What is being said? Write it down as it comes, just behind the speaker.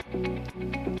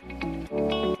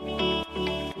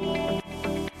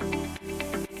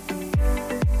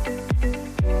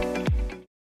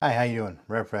Hi, how you doing?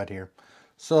 Rev Fred here.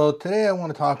 So today I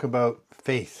want to talk about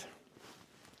faith.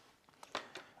 I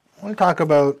want to talk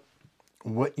about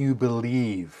what you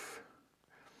believe.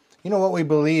 You know, what we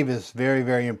believe is very,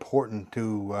 very important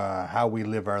to how we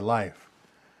live our life.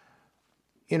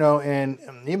 You know, and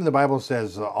even the Bible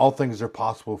says all things are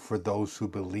possible for those who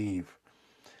believe.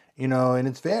 You know, and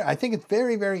I think it's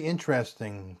very, very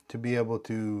interesting to be able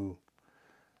to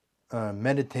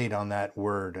meditate on that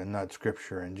word and that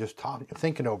scripture and just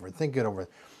think it over, think it over.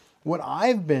 What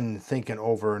I've been thinking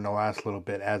over in the last little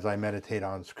bit as I meditate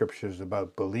on scriptures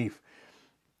about belief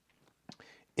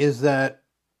is that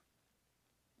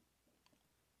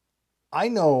I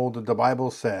know that the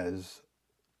Bible says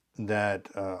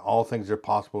that all things are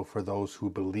possible for those who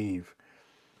believe.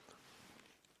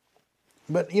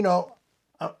 But, you know,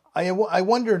 I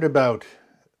wondered about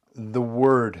the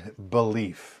word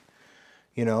belief,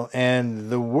 you know, and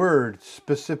the word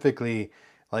specifically,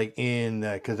 like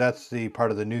because that's the part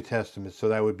of the New Testament, so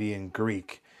that would be in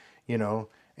Greek, you know.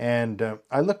 And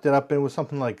I looked it up, and it was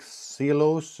something like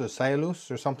silos or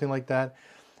something like that.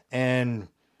 And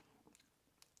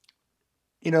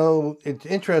you know, it's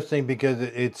interesting because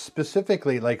it's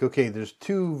specifically like, okay, there's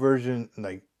two versions,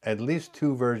 like at least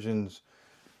two versions.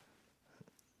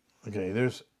 Okay,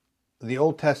 there's the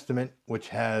Old Testament, which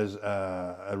has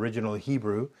original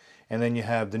Hebrew, and then you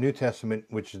have the New Testament,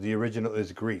 which the original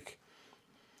is Greek.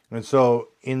 And so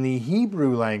in the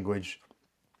Hebrew language,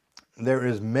 there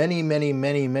is many, many,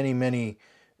 many, many, many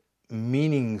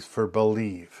meanings for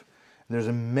believe. There's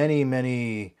many,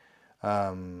 many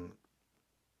um,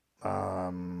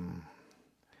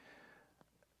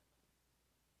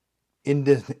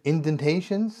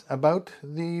 indentations about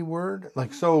the word.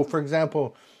 Like, so, for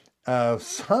example,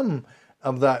 some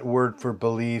of that word for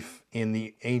belief in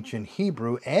the ancient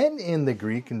Hebrew and in the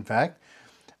Greek, in fact,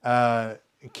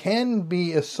 can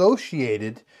be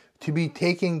associated to be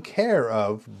taken care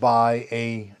of by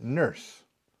a nurse.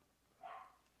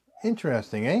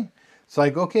 Interesting, eh? It's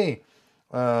like, okay,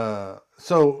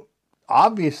 so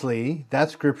obviously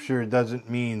that scripture doesn't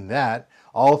mean that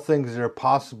all things are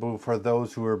possible for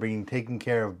those who are being taken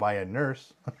care of by a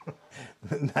nurse.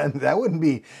 That wouldn't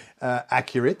be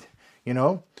accurate, you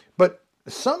know. But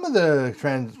some of the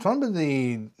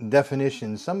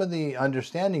definitions, some of the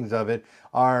understandings of it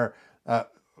are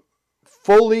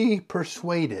fully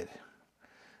persuaded,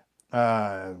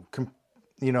 com-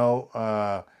 you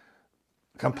know,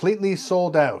 completely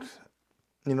sold out.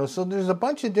 You know, so there's a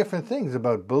bunch of different things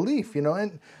about belief, you know,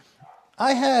 and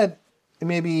I had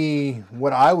maybe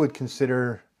what I would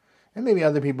consider, and maybe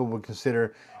other people would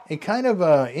consider, a kind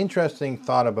of interesting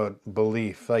thought about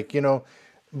belief. Like, you know,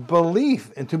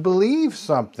 belief, and to believe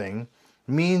something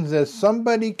means that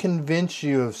somebody convinced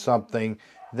you of something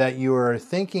that you are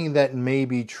thinking that may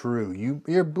be true. You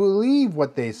believe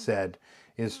what they said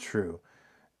is true,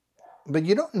 but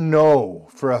you don't know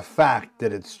for a fact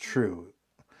that it's true.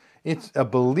 It's a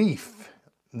belief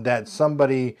that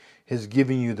somebody has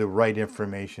given you the right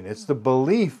information. It's the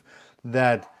belief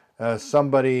that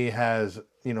somebody has,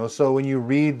 you know. So when you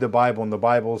read the Bible, and the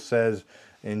Bible says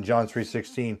in John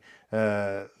 3:16,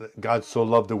 God so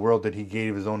loved the world that he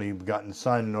gave his only begotten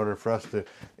Son in order for us to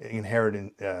inherit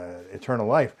eternal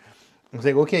life. It's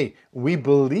like, okay, we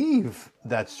believe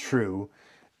that's true,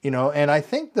 you know, and I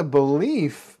think the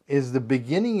belief is the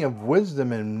beginning of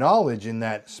wisdom and knowledge in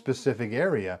that specific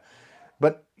area.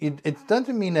 But it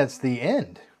doesn't mean that's the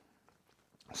end.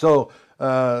 So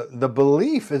the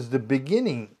belief is the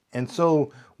beginning. And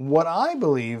so what I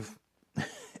believe,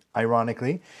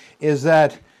 ironically, is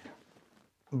that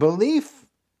belief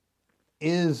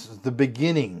is the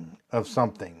beginning of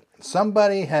something.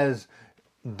 Somebody has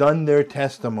done their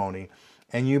testimony,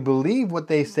 and you believe what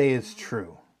they say is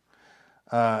true.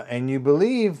 And you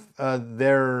believe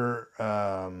their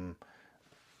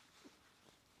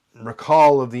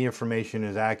recall of the information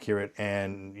is accurate,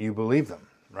 and you believe them,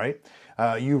 right?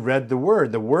 You read the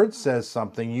word says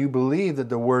something, you believe that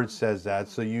the word says that,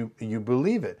 so you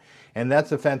believe it, and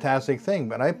that's a fantastic thing.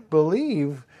 But I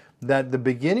believe that the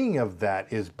beginning of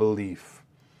that is belief,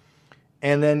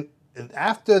 and then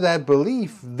after that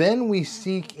belief, then we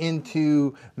seek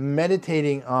into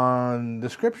meditating on the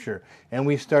scripture, and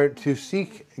we start to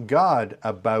seek God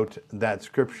about that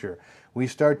scripture. We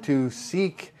start to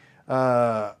seek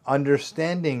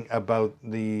understanding about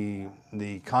the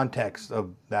context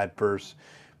of that verse,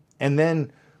 and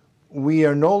then we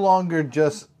are no longer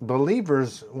just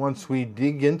believers once we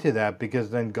dig into that, because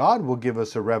then God will give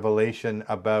us a revelation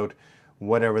about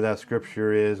whatever that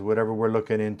scripture is, whatever we're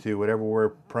looking into, whatever we're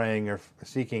praying or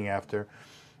seeking after.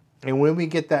 And when we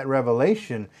get that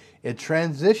revelation, it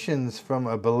transitions from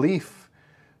a belief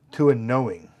to a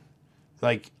knowing.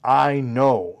 Like, I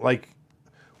know. Like,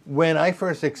 when I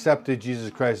first accepted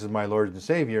Jesus Christ as my Lord and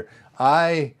Savior,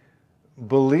 I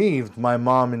believed my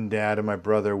mom and dad and my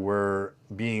brother were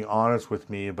being honest with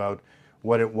me about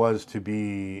what it was to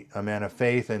be a man of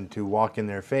faith and to walk in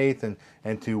their faith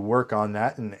and to work on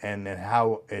that and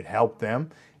how it helped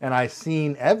them. And I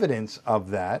seen evidence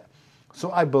of that.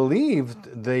 So I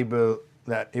believed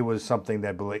that it was something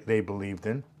that they believed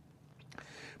in.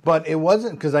 But it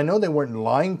wasn't, because I know they weren't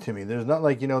lying to me. There's not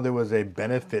like, there was a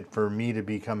benefit for me to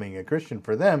becoming a Christian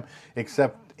for them,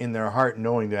 except in their heart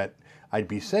knowing that I'd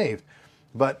be saved.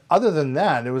 But other than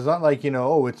that, it was not like,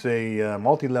 it's a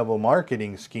multi-level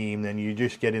marketing scheme, and you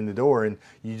just get in the door and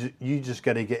you just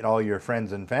got to get all your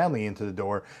friends and family into the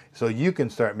door so you can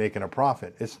start making a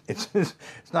profit.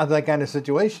 It's not that kind of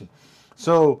situation.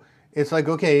 So it's like,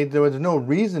 okay, there was no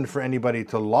reason for anybody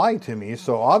to lie to me.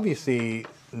 So obviously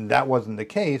that wasn't the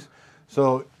case.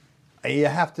 So you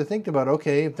have to think about,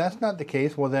 okay, if that's not the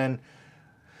case, well then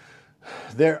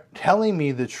they're telling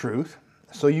me the truth,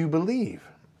 so you believe,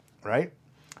 right?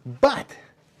 But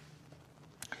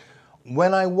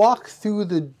when I walked through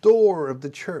the door of the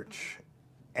church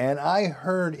and I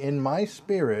heard in my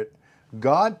spirit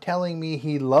God telling me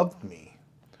He loved me,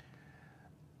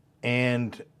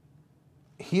 and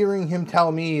hearing Him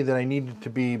tell me that I needed to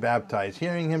be baptized,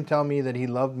 hearing Him tell me that He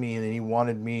loved me and that He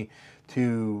wanted me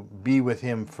to be with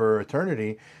Him for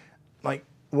eternity, like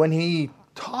when He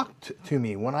talked to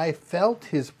me, when I felt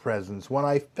His presence, when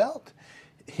I felt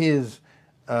His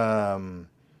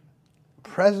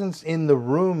presence in the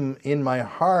room, in my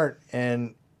heart,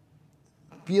 and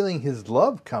feeling His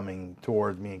love coming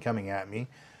toward me and coming at me,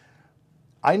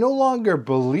 I no longer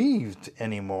believed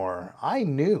anymore. I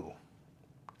knew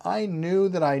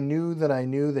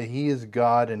that He is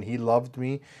God and He loved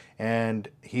me and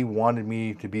He wanted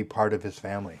me to be part of His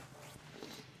family.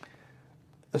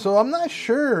 So I'm not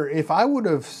sure if I would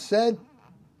have said,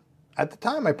 at the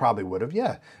time I probably would have,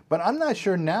 yeah. But I'm not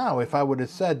sure now if I would have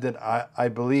said that I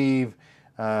believe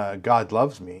God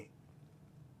loves me.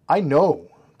 I know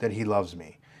that He loves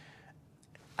me.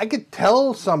 I could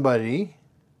tell somebody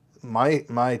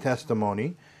my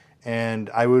testimony, and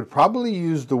I would probably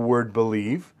use the word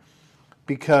believe,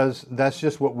 because that's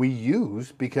just what we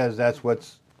use, because that's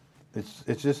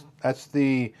that's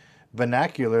the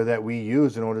vernacular that we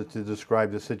use in order to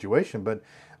describe the situation. But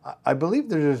I believe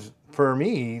there's, for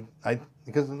me,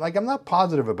 because like I'm not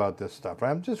positive about this stuff,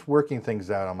 right? I'm just working things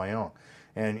out on my own,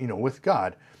 and with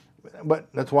God. But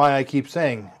that's why I keep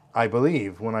saying I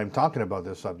believe when I'm talking about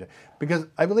this subject, because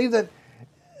I believe that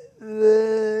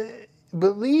the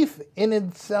belief in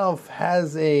itself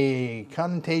has a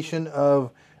connotation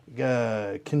of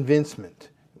convincement.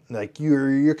 Like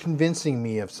you're convincing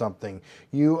me of something.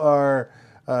 You are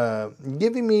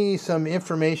giving me some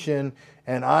information,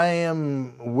 and I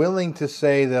am willing to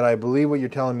say that I believe what you're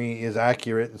telling me is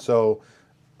accurate. So,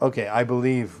 okay, I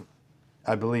believe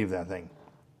that thing.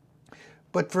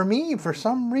 But for me, for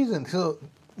some reason,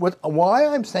 why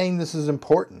I'm saying this is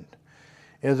important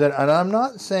is that, and I'm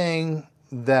not saying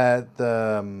that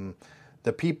the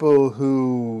people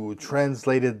who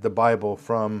translated the Bible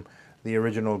from the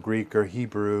original Greek or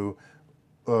Hebrew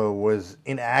was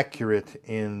inaccurate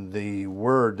in the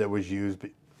word that was used.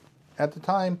 But at the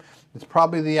time, it's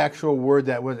probably the actual word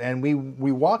that was, and we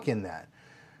walk in that.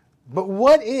 But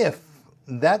what if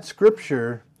that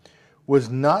scripture was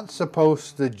not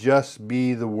supposed to just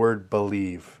be the word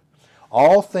believe?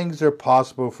 All things are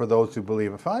possible for those who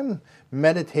believe. If I'm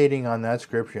meditating on that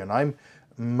scripture and I'm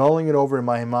mulling it over in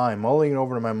my mind,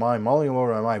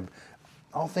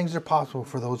 all things are possible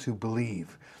for those who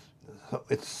believe. So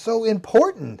it's so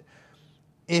important.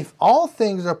 If all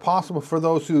things are possible for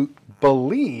those who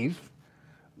believe,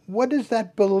 what is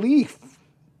that belief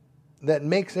that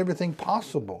makes everything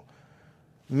possible?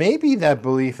 Maybe that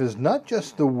belief is not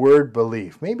just the word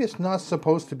belief. Maybe it's not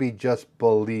supposed to be just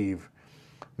believe.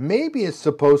 Maybe it's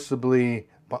supposed to be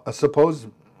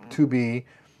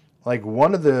like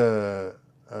one of the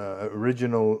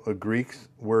original Greek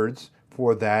words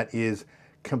for that is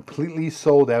completely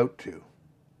sold out to.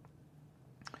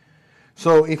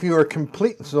 So if you are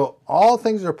so all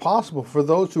things are possible for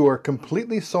those who are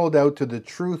completely sold out to the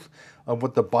truth of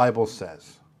what the Bible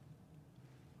says.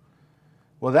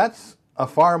 Well, that's a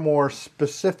far more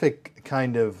specific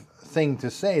kind of thing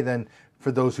to say than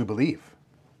for those who believe.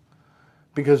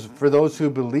 Because for those who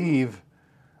believe,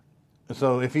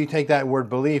 so if you take that word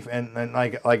belief and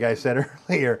like I said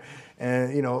earlier,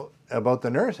 about the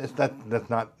nurse, it's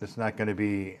not going to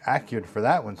be accurate for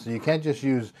that one. So you can't just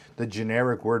use the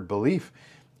generic word belief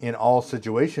in all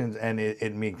situations and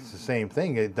it means the same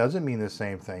thing. It doesn't mean the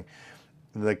same thing.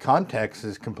 the context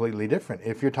is completely different.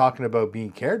 If you're talking about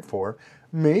being cared for,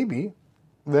 maybe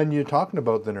then you're talking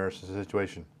about the nurse's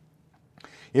situation.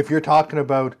 If you're talking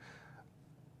about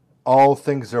all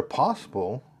things are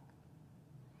possible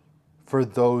for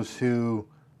those who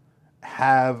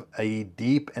have a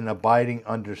deep and abiding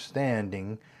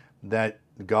understanding that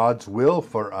God's will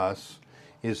for us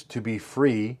is to be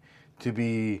free, to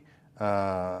be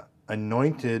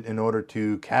anointed in order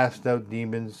to cast out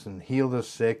demons and heal the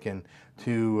sick and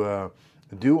to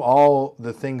do all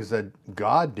the things that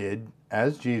God did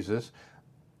as Jesus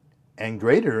and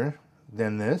greater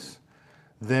than this,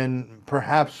 then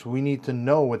perhaps we need to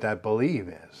know what that belief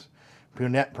is.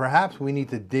 Perhaps we need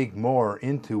to dig more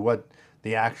into what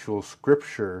the actual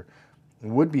scripture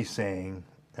would be saying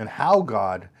and how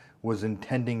God was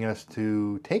intending us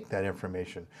to take that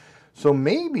information. So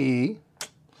maybe,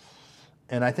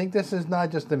 and I think this is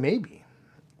not just a maybe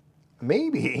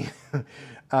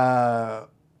God's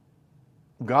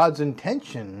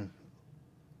intention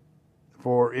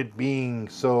for it being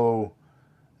so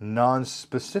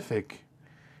non-specific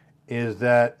is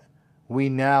that we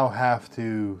now have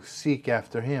to seek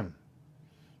after him.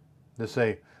 To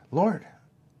say, Lord,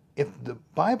 if the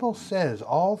Bible says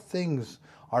all things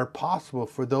are possible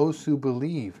for those who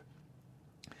believe,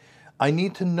 I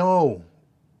need to know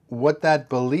what that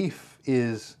belief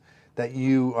is that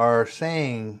you are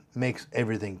saying makes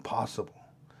everything possible.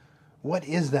 What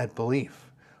is that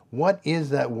belief? What is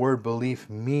that word belief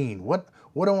mean? What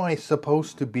am I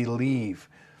supposed to believe?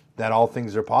 That all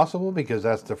things are possible because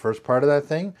that's the first part of that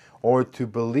thing? Or to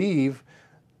believe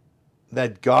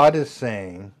that God is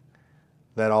saying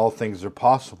that all things are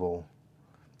possible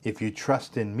if you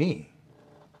trust in me?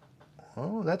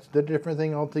 Oh, that's the different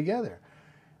thing altogether.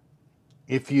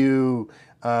 If you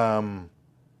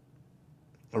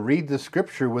read the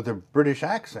scripture with a British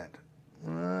accent,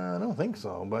 I don't think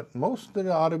so, but most of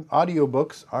the audio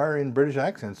books are in British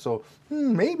accents, so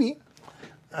maybe,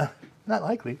 not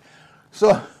likely.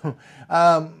 So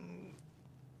I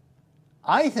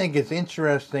think it's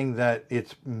interesting that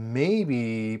it's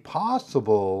maybe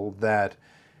possible that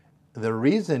the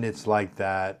reason it's like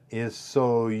that is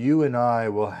so you and I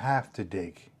will have to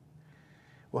dig.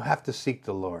 We'll have to seek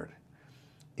the Lord.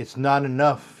 It's not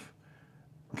enough,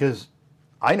 because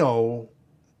I know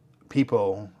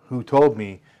people who told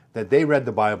me that they read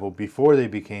the Bible before they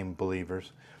became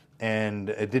believers and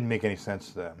it didn't make any sense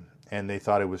to them. And they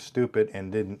thought it was stupid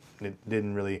and it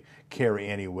didn't really carry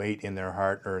any weight in their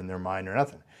heart or in their mind or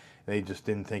nothing. They just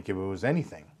didn't think it was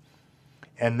anything.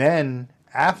 And then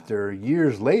after,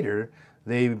 years later,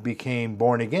 they became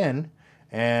born again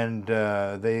and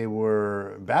they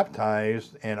were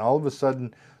baptized, and all of a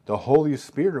sudden the Holy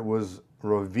Spirit was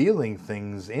revealing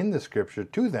things in the scripture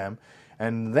to them,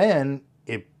 and then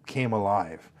it came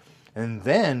alive. And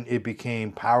then it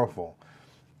became powerful.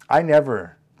 I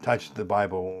never touched the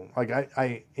Bible. Like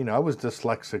I was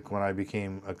dyslexic when I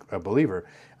became a believer.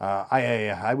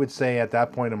 I would say at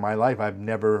that point in my life, I've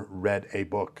never read a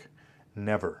book.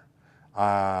 Never.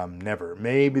 Never.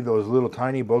 Maybe those little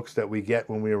tiny books that we get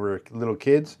when we were little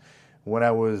kids. When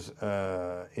I was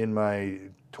in my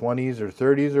 20s or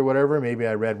 30s or whatever, maybe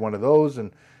I read one of those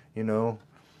and,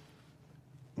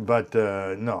 but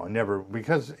no, never,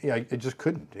 because I just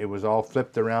couldn't. It was all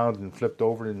flipped around and flipped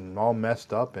over and all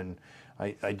messed up, and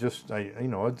I was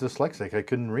dyslexic. I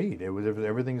couldn't read.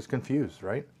 Everything is confused,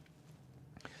 right?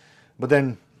 But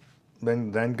then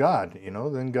God,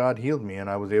 then God healed me, and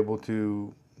I was able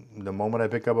to, the moment I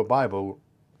pick up a Bible,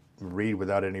 read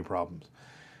without any problems.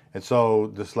 And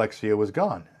so dyslexia was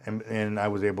gone, and I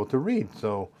was able to read.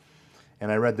 So,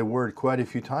 and I read the Word quite a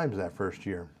few times that first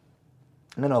year,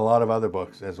 and a lot of other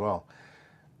books as well.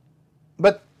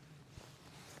 But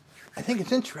I think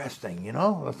it's interesting,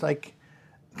 it's like,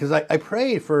 because I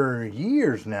prayed for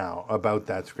years now about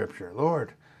that scripture.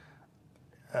 Lord,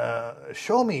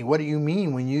 show me, what do you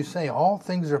mean when you say all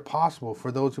things are possible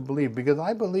for those who believe? Because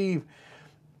I believe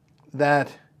that,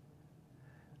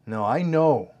 I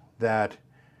know that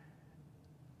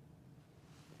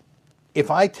if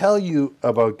I tell you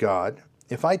about God,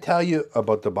 if I tell you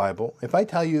about the Bible, if I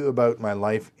tell you about my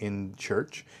life in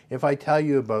church, if I tell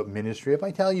you about ministry, if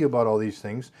I tell you about all these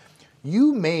things,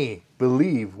 you may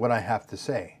believe what I have to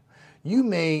say. You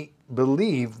may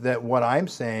believe that what I'm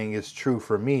saying is true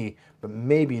for me, but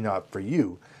maybe not for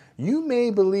you. You may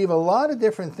believe a lot of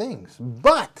different things,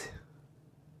 but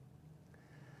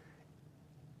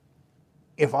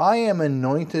if I am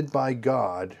anointed by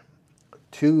God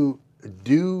to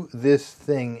do this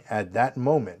thing at that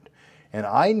moment, and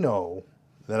I know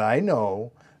that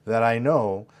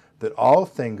all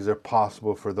things are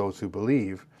possible for those who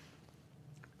believe,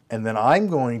 and then I'm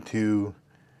going to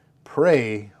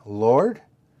Pray, Lord,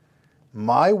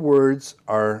 my words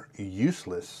are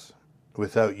useless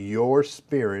without your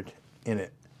Spirit in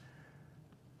it.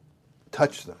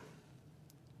 Touch them.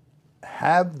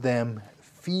 Have them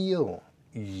feel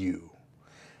you.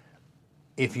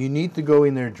 If you need to go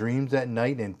in their dreams at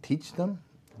night and teach them,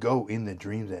 go in the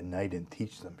dreams at night and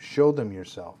teach them. Show them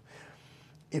yourself.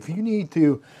 If you need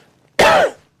to,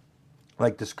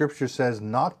 like the scripture says,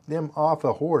 knock them off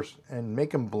a horse and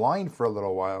make them blind for a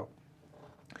little while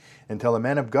until a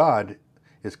man of God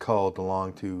is called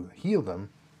along to heal them,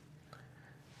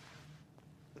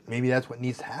 maybe that's what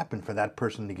needs to happen for that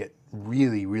person to get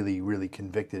really, really, really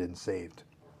convicted and saved.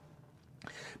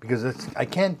 Because I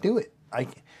can't do it.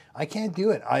 I can't do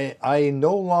it. I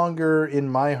no longer in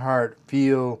my heart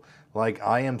feel like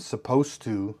I am supposed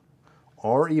to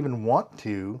or even want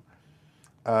to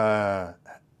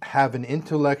have an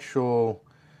intellectual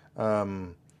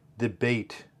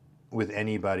debate with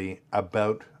anybody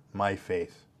about my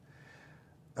faith.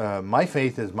 My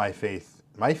faith is my faith.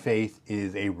 My faith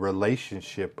is a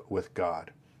relationship with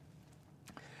God.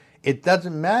 It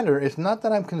doesn't matter. It's not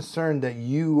that I'm concerned that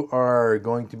you are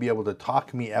going to be able to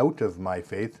talk me out of my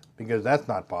faith, because that's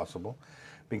not possible,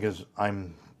 because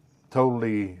I'm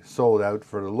totally sold out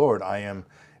for the Lord. I am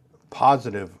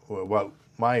positive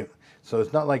so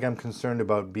it's not like I'm concerned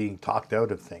about being talked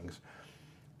out of things.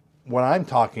 What I'm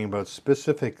talking about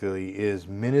specifically is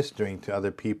ministering to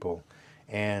other people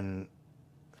and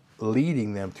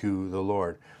leading them to the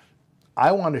Lord.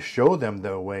 I want to show them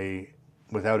the way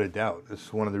without a doubt. This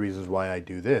is one of the reasons why I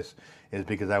do this, is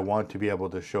because I want to be able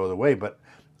to show the way, but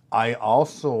I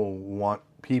also want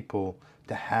people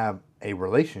to have a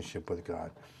relationship with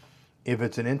God. If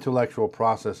it's an intellectual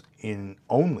process in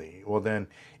only, well then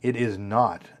it is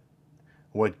not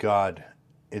what God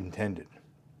intended.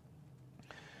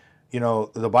 You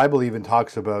know, the Bible even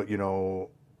talks about,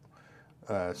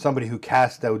 somebody who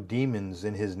casts out demons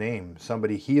in his name.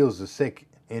 Somebody heals the sick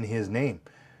in his name.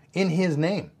 In his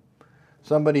name.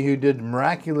 Somebody who did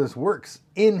miraculous works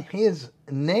in his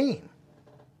name.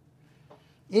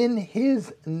 In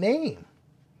his name.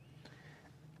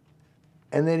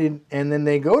 And then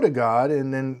they go to God,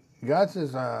 and then God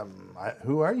says,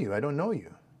 who are you? I don't know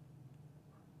you.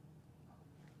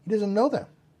 He doesn't know them.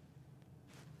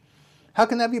 How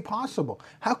can that be possible?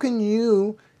 How can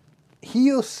you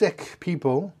heal sick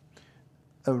people,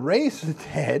 raise the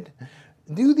dead,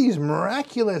 do these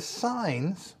miraculous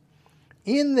signs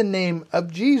in the name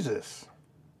of Jesus,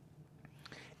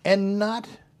 and not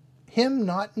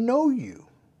know you?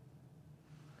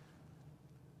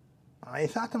 I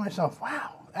thought to myself,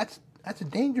 wow, that's a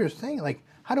dangerous thing. Like,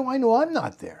 how do I know I'm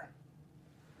not there?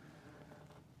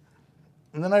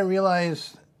 And then I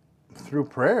realized through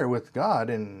prayer with God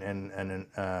and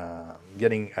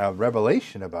getting a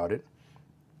revelation about it,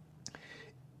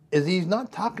 is he's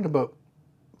not talking about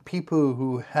people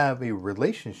who have a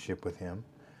relationship with him.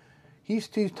 He's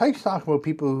talking about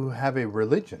people who have a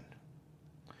religion.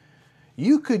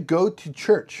 You could go to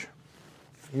church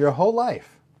your whole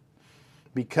life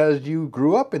because you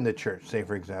grew up in the church, say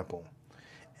for example,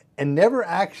 and never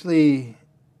actually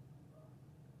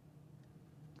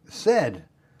said,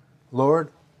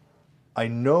 Lord, I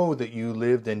know that you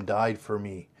lived and died for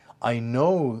me. I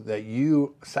know that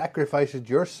you sacrificed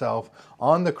yourself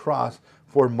on the cross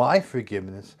for my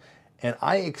forgiveness, and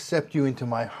I accept you into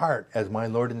my heart as my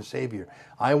Lord and Savior.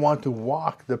 I want to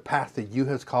walk the path that you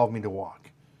have called me to walk.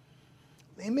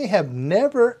 They may have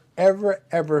never, ever,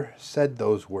 ever said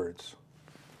those words,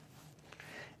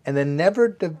 and then never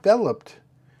developed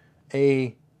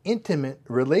a intimate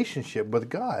relationship with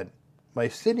God by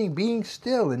being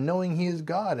still and knowing he is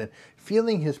God and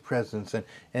feeling his presence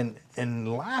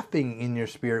and laughing in your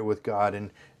spirit with God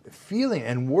and feeling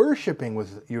and worshiping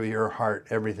with your heart,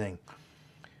 everything.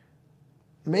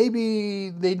 Maybe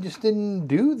they just didn't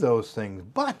do those things,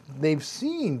 but they've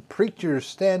seen preachers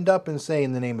stand up and say,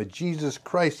 in the name of Jesus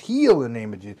Christ, heal in the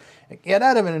name of Jesus, get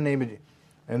out of it in the name of Jesus.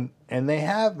 And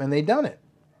they done it.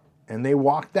 And they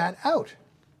walked that out.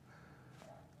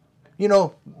 You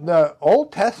know, the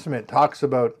Old Testament talks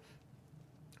about,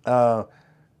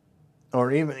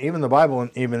 or even the Bible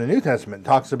and even the New Testament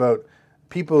talks about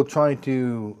people trying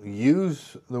to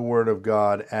use the Word of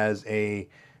God as a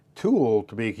tool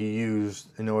to be used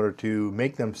in order to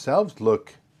make themselves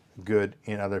look good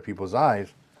in other people's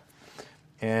eyes.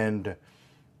 And,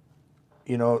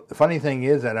 you know, the funny thing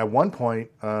is that at one point,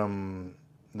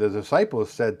 the disciples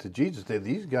said to Jesus,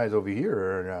 these guys over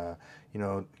here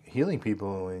are, healing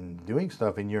people and doing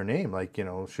stuff in your name. Like,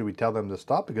 should we tell them to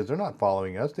stop because they're not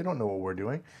following us? They don't know what we're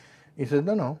doing. He said,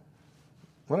 no,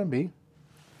 let them be.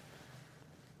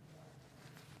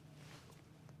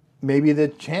 maybe the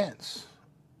chance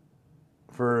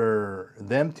for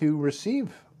them to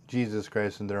receive Jesus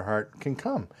Christ in their heart can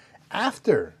come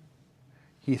after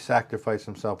he sacrificed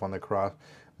himself on the cross.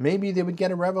 Maybe they would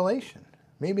get a revelation.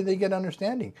 Maybe they get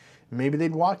understanding. Maybe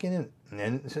they'd walk in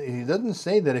and he doesn't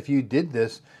say that if you did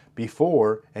this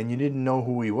before and you didn't know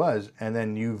who he was, and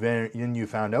then you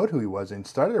found out who he was and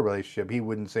started a relationship, he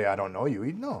wouldn't say, I don't know you.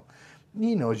 He'd know.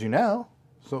 He knows you now.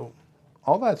 So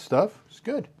all that stuff is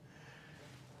good.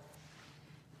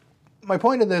 My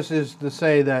point of this is to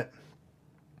say that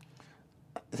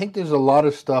I think there's a lot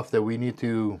of stuff that we need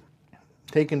to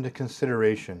take into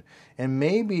consideration and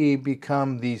maybe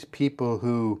become these people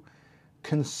who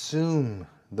consume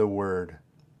the word.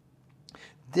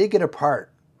 Dig it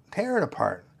apart. Tear it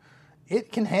apart.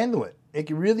 It can handle it. It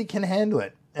really can handle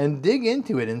it. And dig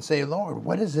into it and say, Lord,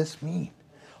 what does this mean?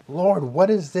 Lord, what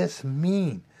does this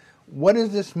mean? What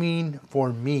does this mean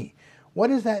for me? What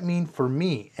does that mean for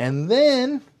me? And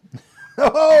then,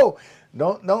 listen,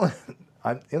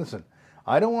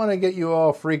 I don't want to get you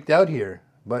all freaked out here,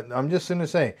 but I'm just going to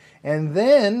say, and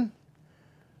then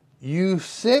you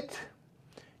sit,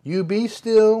 you be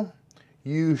still,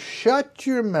 you shut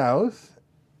your mouth,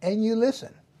 and you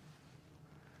listen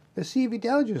to see if he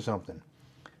tells you something.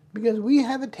 Because we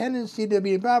have a tendency to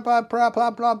be blah, blah, blah,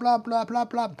 blah, blah, blah, blah, blah,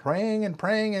 blah, praying and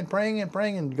praying and praying and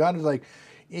praying. And God is like,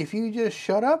 if you just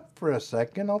shut up for a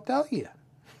second, I'll tell you.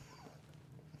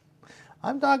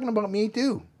 I'm talking about me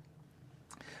too.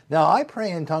 Now, I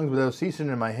pray in tongues without ceasing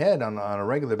in my head on a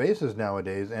regular basis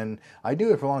nowadays, and I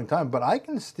do it for a long time, but I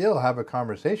can still have a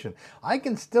conversation. I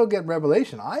can still get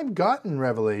revelation. I've gotten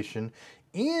revelation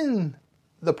in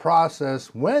the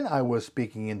process when I was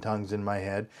speaking in tongues in my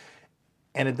head,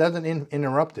 and it doesn't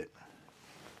interrupt it.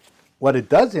 What it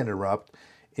does interrupt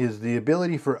is the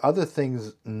ability for other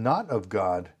things not of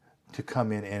God to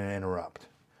come in and interrupt,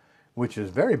 which is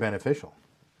very beneficial.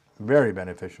 Very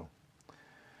beneficial.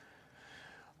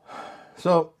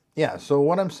 So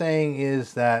what I'm saying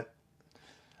is that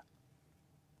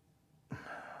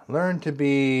learn to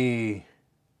be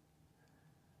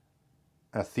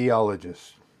a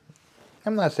theologist.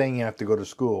 I'm not saying you have to go to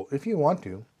school. If you want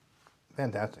to,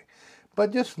 fantastic.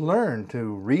 But just learn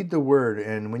to read the word,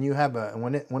 and when you have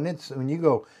when you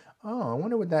go, oh, I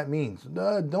wonder what that means.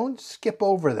 Don't skip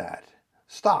over that.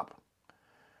 Stop.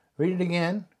 Read it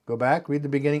again. Go back. Read the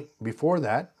beginning before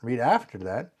that. Read after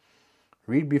that.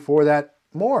 Read before that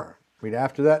more. Read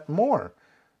after that more.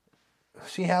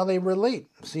 See how they relate.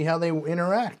 See how they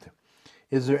interact.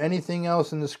 Is there anything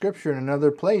else in the scripture in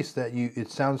another place that it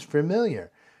sounds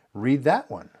familiar? Read that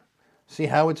one. See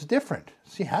how it's different.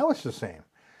 See how it's the same.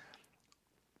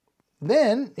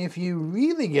 Then, if you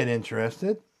really get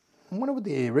interested, I wonder what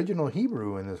the original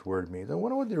Hebrew in this word means. I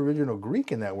wonder what the original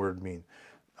Greek in that word means.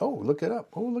 Oh, look it up.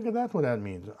 Oh, look at that, what that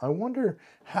means. I wonder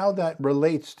how that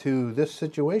relates to this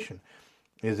situation.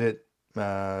 Is it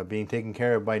being taken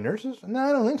care of by nurses? No,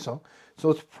 I don't think so. So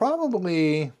it's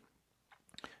probably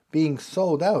being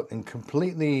sold out and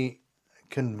completely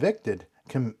committed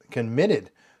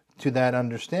to that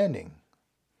understanding.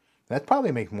 That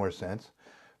probably makes more sense.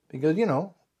 Because,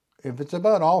 if it's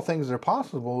about all things that are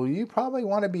possible, you probably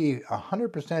want to be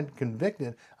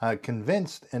 100%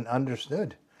 convinced and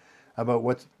understood about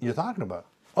what you're talking about.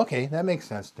 Okay, that makes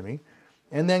sense to me.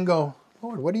 And then go,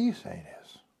 Lord, what do you say it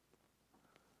is?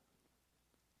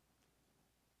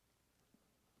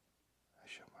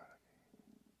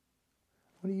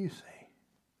 What do you say?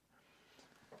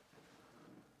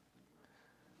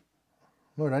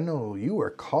 Lord, I know you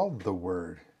are called the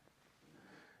Word.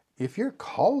 If you're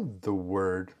called the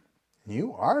Word,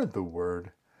 you are the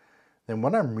Word, then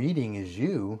what I'm reading is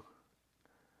you.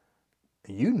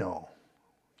 You know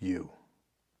you.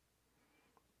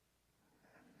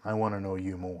 I want to know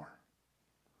you more.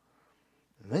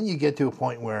 And then you get to a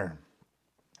point where,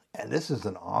 and this is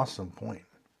an awesome point,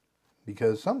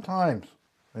 because sometimes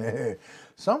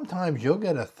you'll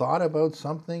get a thought about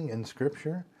something in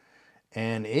Scripture,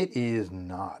 and it is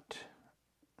not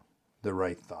the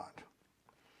right thought.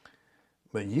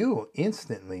 But you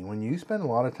instantly, when you spend a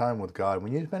lot of time with God,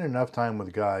 when you spend enough time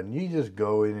with God, and you just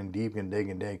go in and deep and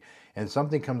dig, and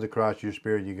something comes across your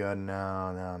spirit, you go,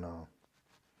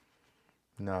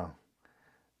 no.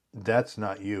 That's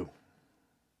not you.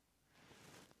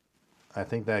 I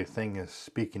think that thing is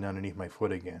speaking underneath my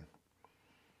foot again.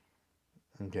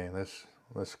 Okay,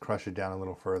 let's crush it down a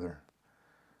little further.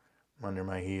 Under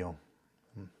my heel.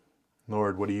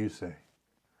 Lord, what do you say?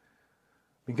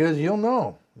 Because you'll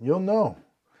know.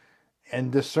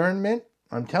 And discernment,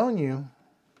 I'm telling you,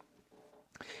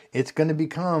 it's going to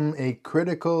become a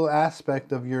critical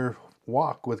aspect of your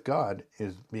walk with God,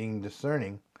 is being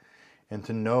discerning and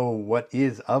to know what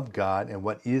is of God and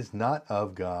what is not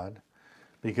of God.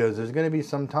 Because there's going to be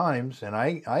some times, and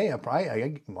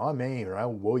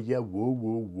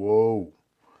whoa.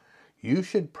 You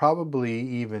should probably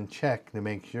even check to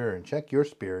make sure, and check your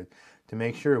spirit to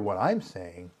make sure what I'm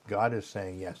saying, God is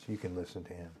saying, yes, you can listen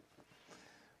to him.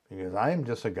 Because I am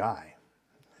just a guy,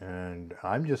 and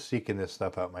I'm just seeking this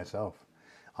stuff out myself.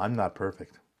 I'm not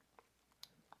perfect.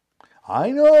 I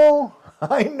know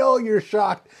you're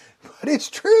shocked, but it's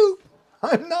true.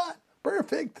 I'm not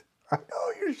perfect. I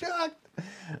know you're shocked.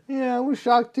 Yeah, I was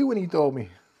shocked too when he told me.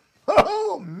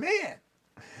 Oh, man.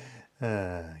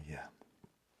 Yeah.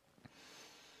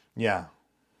 Yeah.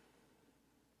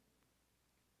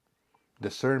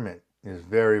 Discernment is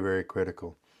very, very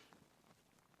critical.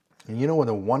 And you know what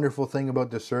the wonderful thing about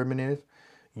discernment is?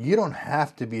 You don't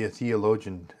have to be a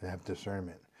theologian to have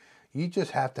discernment. You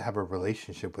just have to have a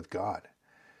relationship with God.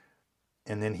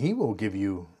 And then he will give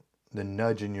you the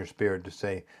nudge in your spirit to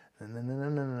say,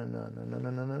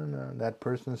 no. That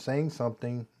person's saying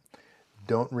something.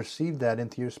 Don't receive that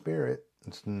into your spirit.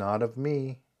 It's not of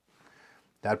me.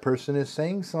 That person is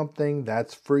saying something.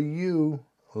 That's for you.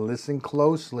 Listen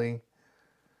closely.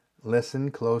 Listen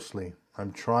closely.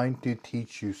 I'm trying to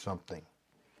teach you something.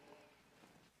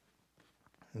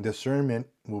 Discernment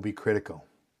will be critical.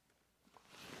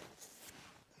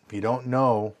 If you don't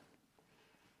know,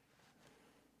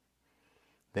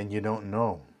 then you don't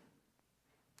know.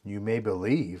 You may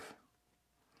believe,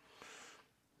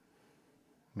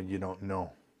 but you don't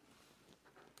know.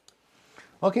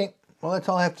 Okay, well, that's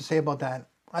all I have to say about that.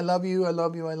 I love you, I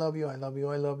love you, I love you, I love you,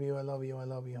 I love you, I love you, I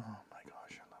love you. Oh my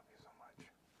gosh, I love you so much.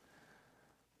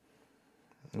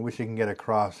 I wish I can get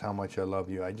across how much I love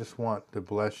you. I just want to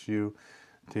bless you,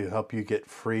 to help you get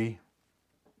free.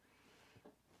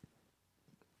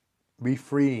 Be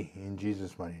free in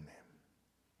Jesus' mighty name.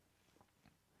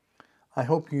 I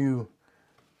hope you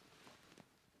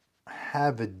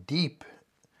have a deep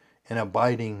and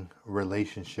abiding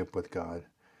relationship with God.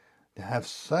 To have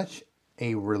such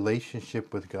a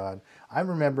relationship with God. I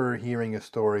remember hearing a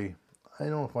story, I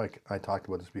don't know if I talked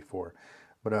about this before,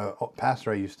 but a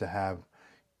pastor I used to have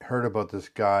heard about this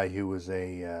guy who was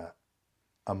a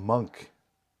monk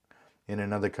in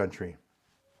another country.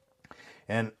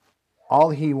 And all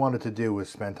he wanted to do was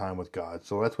spend time with God.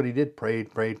 So that's what he did. Prayed,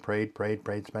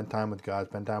 spent time with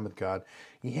God.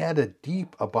 He had a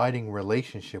deep, abiding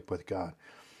relationship with God.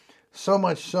 So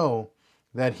much so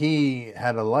that he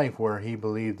had a life where he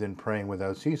believed in praying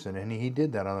without ceasing. And he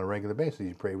did that on a regular basis.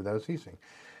 He prayed without ceasing.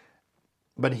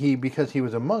 But because he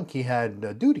was a monk, he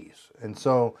had duties. And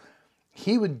so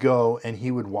he would go and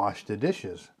he would wash the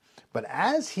dishes. But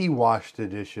as he washed the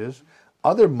dishes,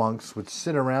 other monks would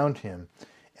sit around him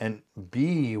and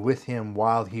be with him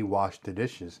while he washed the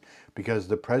dishes, because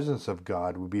the presence of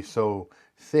God would be so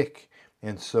thick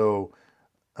and so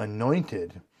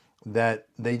anointed that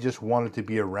they just wanted to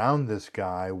be around this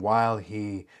guy while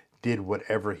he did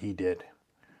whatever he did.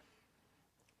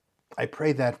 I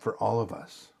pray that for all of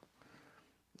us,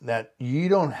 that you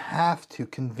don't have to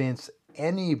convince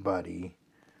anybody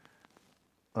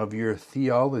of your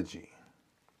theology.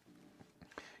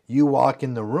 You walk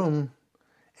in the room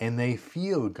and they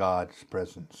feel God's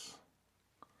presence.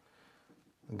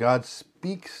 God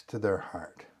speaks to their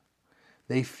heart.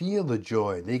 They feel the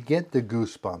joy. They get the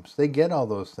goosebumps. They get all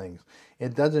those things.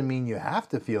 It doesn't mean you have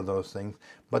to feel those things,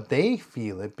 but they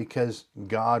feel it because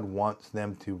God wants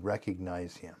them to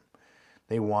recognize him.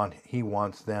 He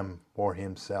wants them for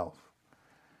himself.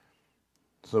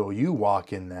 So you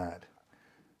walk in that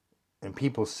and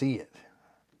people see it.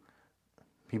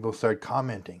 People start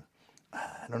commenting.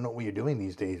 I don't know what you're doing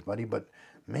these days, buddy, but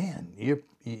man,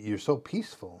 you're so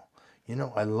peaceful. You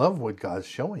know, I love what God's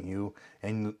showing you,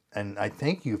 and I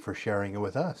thank you for sharing it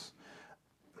with us.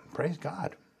 Praise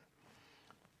God.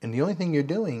 And the only thing you're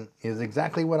doing is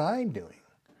exactly what I'm doing,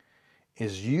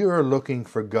 is you're looking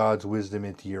for God's wisdom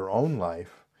into your own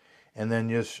life, and then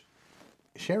just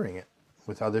sharing it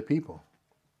with other people.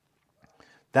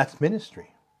 That's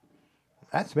ministry.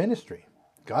 That's ministry.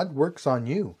 God works on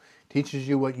you, teaches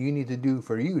you what you need to do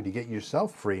for you to get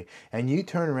yourself free, and you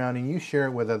turn around and you share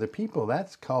it with other people.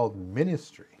 That's called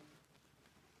ministry.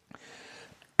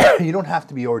 You don't have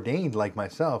to be ordained like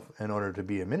myself in order to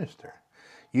be a minister.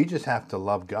 You just have to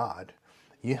love God.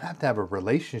 You have to have a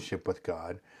relationship with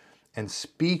God and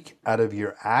speak out of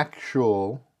your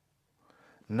actual,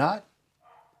 not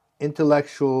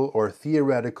intellectual or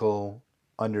theoretical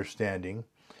understanding,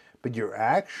 but your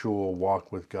actual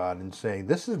walk with God, and saying,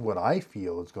 this is what I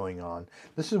feel is going on.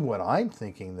 This is what I'm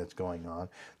thinking that's going on.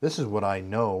 This is what I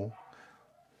know.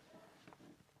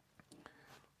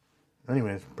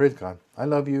 Anyways, praise God. I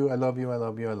love you. I love you. I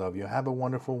love you. I love you. Have a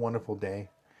wonderful, wonderful day.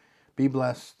 Be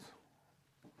blessed.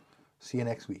 See you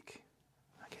next week.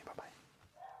 Okay,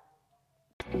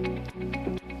 bye-bye.